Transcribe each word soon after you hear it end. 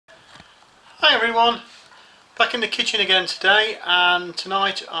Hi everyone, back in the kitchen again today, and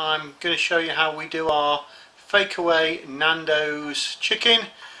tonight I'm going to show you how we do our Fakewaway Nando's chicken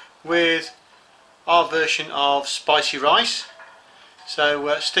with our version of spicy rice.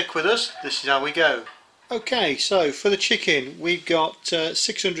 So stick with us, this is how we go. Okay, so for the chicken we've got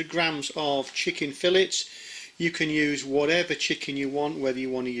 600 grams of chicken fillets. You can use whatever chicken you want, whether you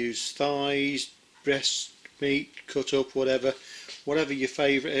want to use thighs, breast meat, cut up, whatever your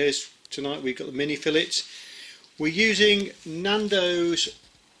favourite is. Tonight we've got the mini fillets. We're using Nando's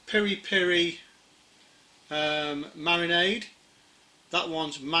peri peri marinade. That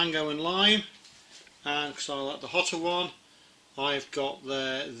one's mango and lime, and because I like the hotter one, I've got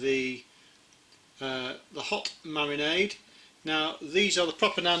the hot marinade. Now these are the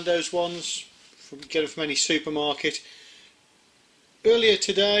proper Nando's ones. You can get them from any supermarket. Earlier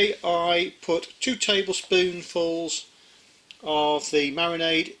today I put 2 tablespoonfuls of the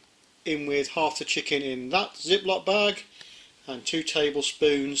marinade in with half the chicken in that Ziploc bag, and 2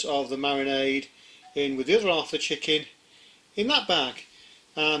 tablespoons of the marinade in with the other half of the chicken in that bag,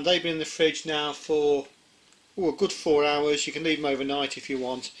 and they've been in the fridge now for a good 4 hours. You can leave them overnight if you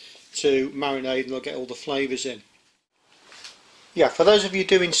want to marinate and they'll get all the flavours in. Yeah, for those of you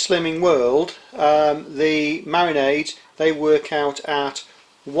doing Slimming World, the marinades, they work out at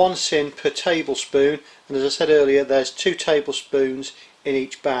 1 syn per tablespoon, and as I said earlier, there's 2 tablespoons in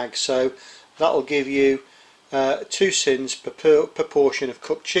each bag, so that'll give you 2 syns per portion of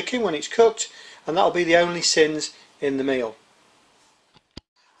cooked chicken when it's cooked, and that'll be the only syns in the meal.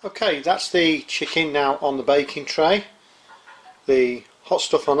 Okay, that's the chicken now on the baking tray. The hot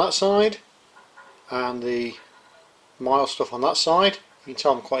stuff on that side and the mild stuff on that side. You can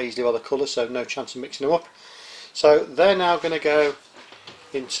tell them quite easily by the colour, so no chance of mixing them up. So they're now going to go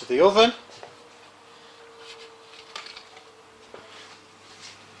into the oven.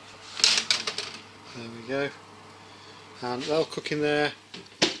 There we go, and they'll cook in there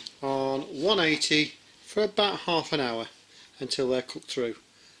on 180 for about half an hour until they're cooked through.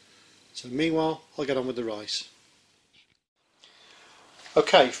 So meanwhile I'll get on with the rice.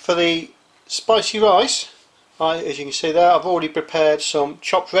 Okay, for the spicy rice, as you can see there, I've already prepared some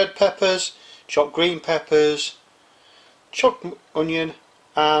chopped red peppers, chopped green peppers, chopped onion,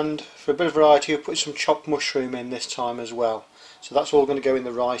 and for a bit of variety I've put some chopped mushroom in this time as well. So that's all going to go in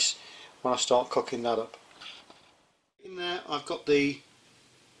the rice when I start cooking that up. In there I've got the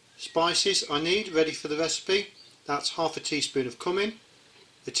spices I need ready for the recipe. That's half a teaspoon of cumin,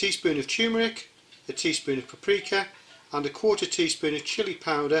 a teaspoon of turmeric, a teaspoon of paprika, and a 1/4 teaspoon of chilli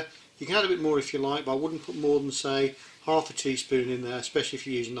powder. You can add a bit more if you like, but I wouldn't put more than, say, half a teaspoon in there, especially if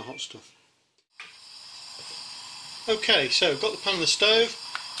you're using the hot stuff. Okay, so I've got the pan on the stove.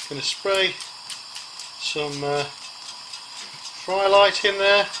 I'm going to spray some fry light in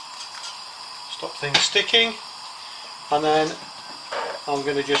there, stop things sticking, and then I'm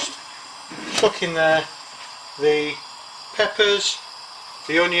going to just chuck in there the peppers,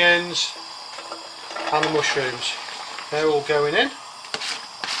 the onions and the mushrooms. They're all going in.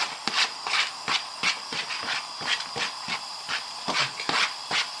 Okay.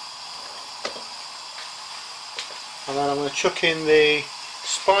 And then I'm going to chuck in the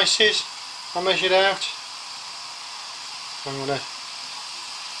spices I measured out. I'm going to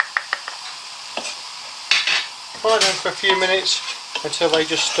fry them for a few minutes until they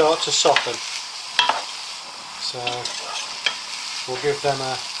just start to soften. So we'll give them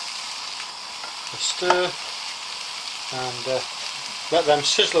a stir and let them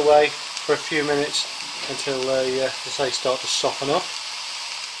sizzle away for a few minutes until they, as they start to soften up.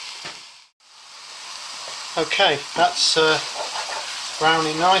 Okay, that's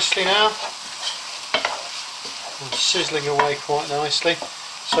browning nicely now and sizzling away quite nicely.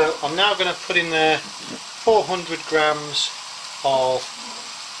 So I'm now going to put in there 400 grams of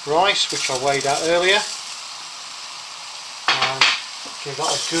rice, which I weighed out earlier, and give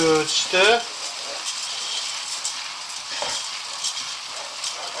that a good stir.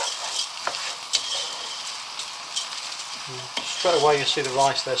 And straight away you see the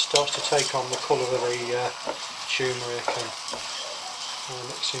rice there starts to take on the colour of the turmeric and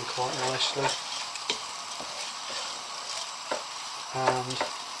mixing quite nicely. And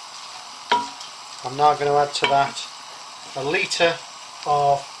I'm now going to add to that a litre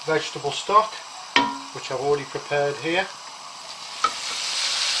of vegetable stock, which I've already prepared here.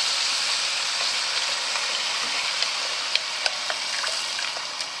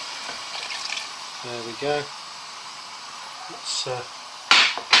 There we go. That's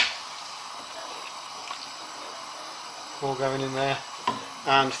all going in there.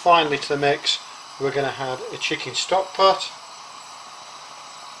 And finally to the mix we're going to add a chicken stock pot.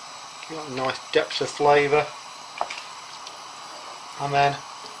 Give it a nice depth of flavour. And then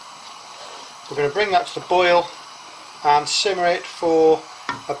we're going to bring that to the boil and simmer it for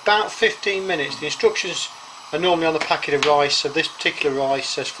about 15 minutes. The instructions are normally on the packet of rice, so this particular rice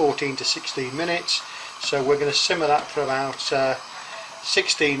says 14 to 16 minutes. So we're going to simmer that for about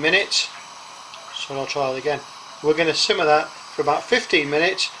 16 minutes. So I'll try it again. We're going to simmer that for about 15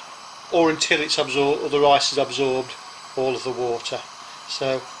 minutes or until it's absorbed, or the rice has absorbed all of the water.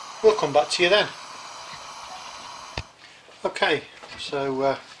 So we'll come back to you then. Okay,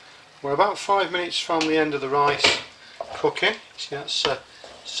 so we're about 5 minutes from the end of the rice cooking. See, that's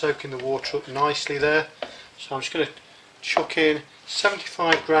soaking the water up nicely there. So I'm just going to chuck in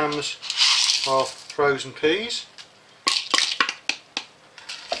 75 grams of frozen peas.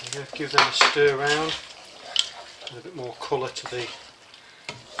 I'm going to give them a stir around, a bit more colour to the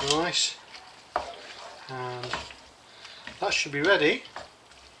rice, and that should be ready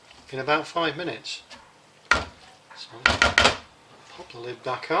in about 5 minutes. So pop the lid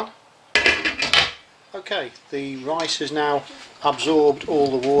back on. Okay, the rice has now absorbed all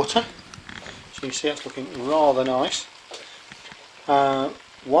the water, so you can see it's looking rather nice.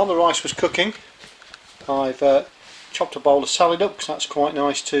 While the rice was cooking, I've chopped a bowl of salad up because that's quite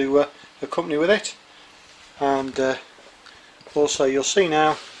nice to accompany with it, and also you'll see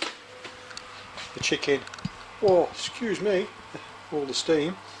now the chicken, oh excuse me, all the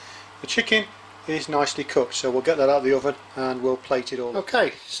steam, the chicken is nicely cooked, so we'll get that out of the oven and we'll plate it all.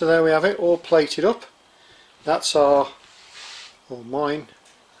 Okay, so there we have it, all plated up. That's our, or mine,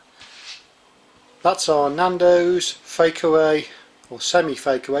 that's our Nando's Fakewaway, or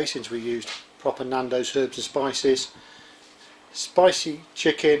semi-Fakewaway, since we used proper Nando's herbs and spices. Spicy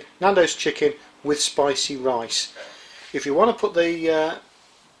chicken, Nando's chicken with spicy rice. If you want to put the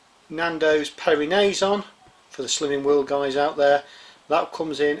Nando's marinade on, for the Slimming World guys out there, that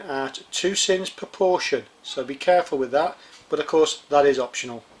comes in at 2 syns per portion, so be careful with that, but of course that is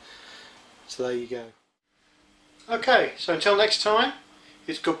optional. So there you go. Okay, so until next time,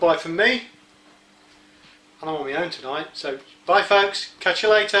 it's goodbye from me, and I'm on my own tonight, so bye folks, catch you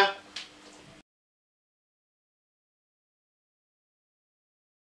later.